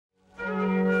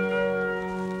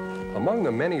Among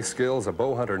the many skills a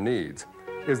bow hunter needs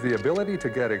is the ability to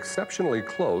get exceptionally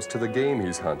close to the game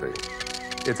he's hunting.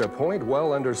 It's a point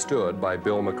well understood by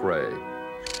Bill McRae.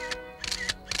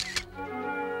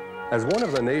 As one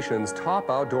of the nation's top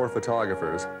outdoor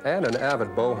photographers and an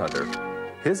avid bow hunter,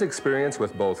 his experience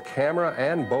with both camera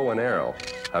and bow and arrow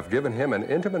have given him an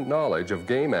intimate knowledge of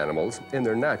game animals in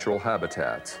their natural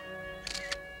habitats.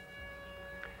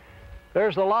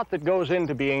 There's a lot that goes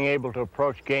into being able to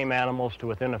approach game animals to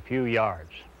within a few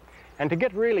yards. And to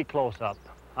get really close up,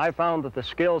 I found that the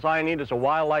skills I need as a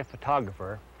wildlife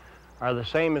photographer are the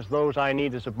same as those I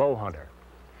need as a bow hunter.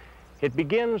 It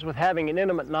begins with having an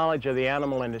intimate knowledge of the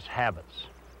animal and its habits.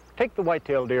 Take the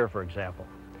white-tailed deer, for example.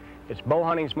 It's bow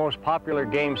hunting's most popular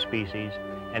game species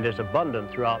and is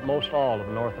abundant throughout most all of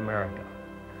North America.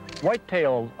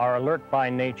 Whitetails are alert by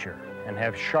nature and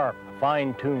have sharp,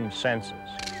 fine-tuned senses.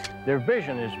 Their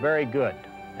vision is very good,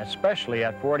 especially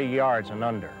at 40 yards and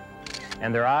under,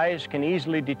 and their eyes can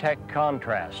easily detect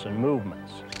contrasts and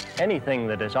movements, anything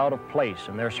that is out of place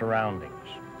in their surroundings.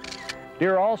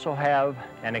 Deer also have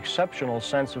an exceptional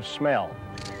sense of smell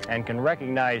and can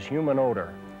recognize human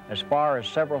odor as far as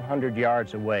several hundred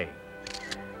yards away.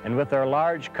 And with their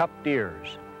large cupped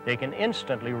ears, they can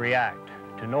instantly react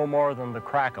to no more than the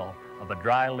crackle of a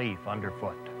dry leaf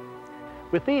underfoot.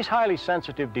 With these highly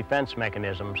sensitive defense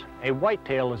mechanisms, a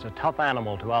whitetail is a tough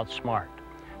animal to outsmart.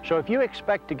 So if you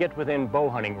expect to get within bow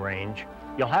hunting range,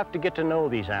 you'll have to get to know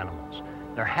these animals,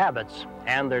 their habits,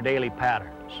 and their daily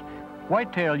patterns.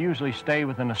 Whitetail usually stay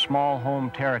within a small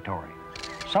home territory,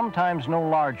 sometimes no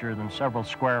larger than several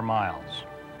square miles.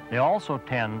 They also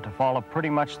tend to follow pretty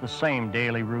much the same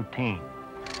daily routine.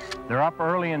 They're up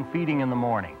early and feeding in the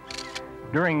morning.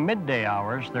 During midday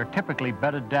hours, they're typically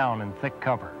bedded down in thick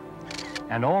cover.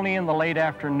 And only in the late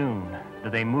afternoon do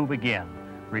they move again,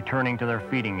 returning to their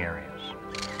feeding areas.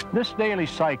 This daily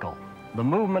cycle, the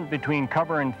movement between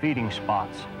cover and feeding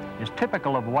spots, is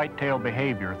typical of whitetail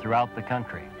behavior throughout the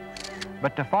country.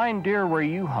 But to find deer where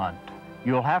you hunt,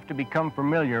 you'll have to become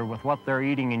familiar with what they're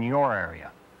eating in your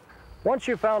area. Once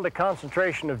you've found a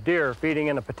concentration of deer feeding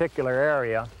in a particular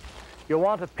area, you'll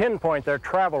want to pinpoint their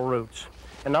travel routes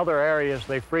and other areas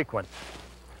they frequent.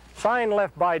 Sign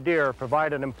left by deer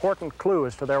provide an important clue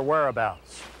as to their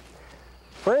whereabouts.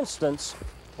 For instance,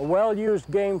 a well-used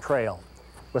game trail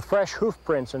with fresh hoof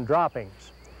prints and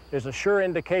droppings is a sure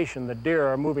indication that deer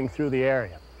are moving through the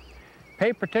area.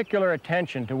 Pay particular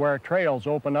attention to where trails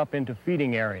open up into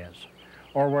feeding areas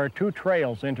or where two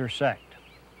trails intersect.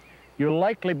 You'll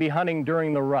likely be hunting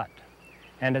during the rut,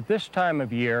 and at this time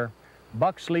of year,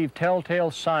 bucks leave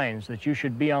telltale signs that you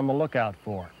should be on the lookout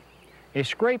for. A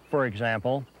scrape, for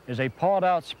example, is a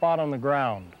pawed-out spot on the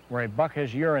ground where a buck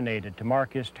has urinated to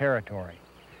mark his territory.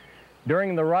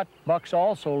 During the rut, bucks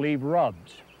also leave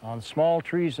rubs on small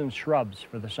trees and shrubs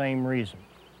for the same reason.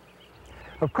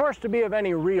 Of course, to be of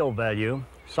any real value,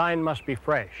 sign must be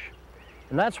fresh,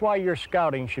 and that's why your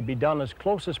scouting should be done as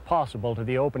close as possible to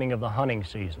the opening of the hunting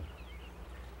season.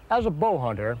 As a bow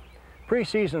hunter,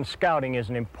 pre-season scouting is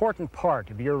an important part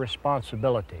of your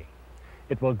responsibility.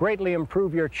 It will greatly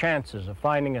improve your chances of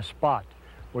finding a spot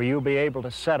where you'll be able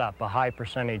to set up a high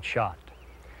percentage shot.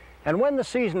 And when the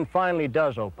season finally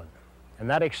does open, and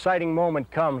that exciting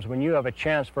moment comes when you have a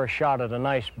chance for a shot at a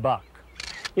nice buck,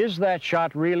 is that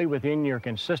shot really within your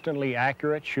consistently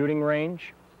accurate shooting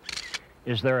range?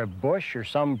 Is there a bush or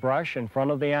some brush in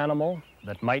front of the animal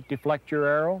that might deflect your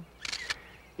arrow?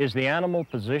 Is the animal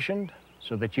positioned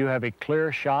so that you have a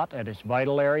clear shot at its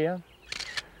vital area?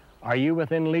 Are you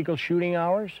within legal shooting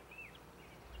hours?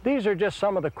 These are just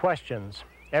some of the questions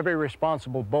every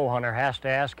responsible bow hunter has to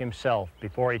ask himself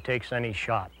before he takes any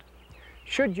shot.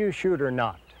 Should you shoot or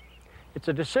not? It's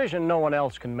a decision no one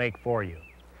else can make for you.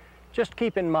 Just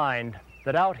keep in mind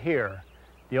that out here,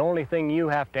 the only thing you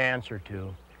have to answer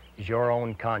to is your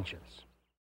own conscience.